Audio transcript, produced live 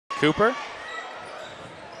Cooper.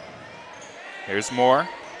 Here's Moore.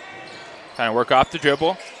 Trying to work off the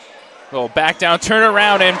dribble. Little back down, turn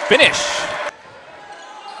around, and finish.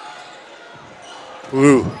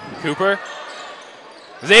 Ooh. Cooper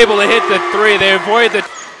is able to hit the three. They avoid the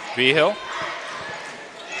V-Hill.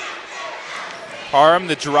 Parham,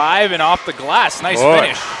 the drive, and off the glass. Nice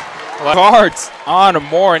finish. Guards on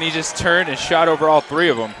Moore, and he just turned and shot over all three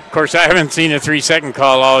of them. Of course, I haven't seen a 3-second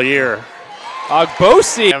call all year.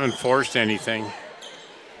 Agbosi. Haven't forced anything.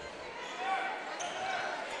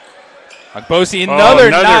 Agbosi, another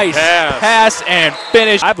nice pass and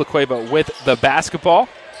finish. Cueva with the basketball.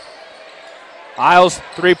 Isles,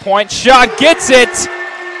 three-point shot, gets it.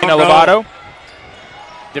 Lovato.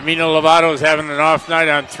 Domino Lovato's having an off night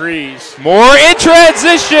on threes. More in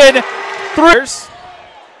transition. Threes.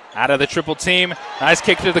 Out of the triple team. Nice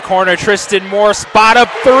kick to the corner. Tristan Moore, spot up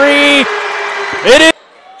three. It is.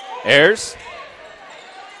 Ayers.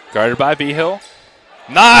 Guarded by V-Hill.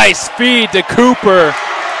 Nice feed to Cooper.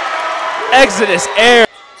 Exodus Ayers.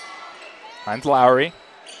 Finds Lowry.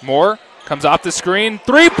 Moore comes off the screen.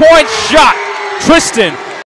 Three-point shot. Tristan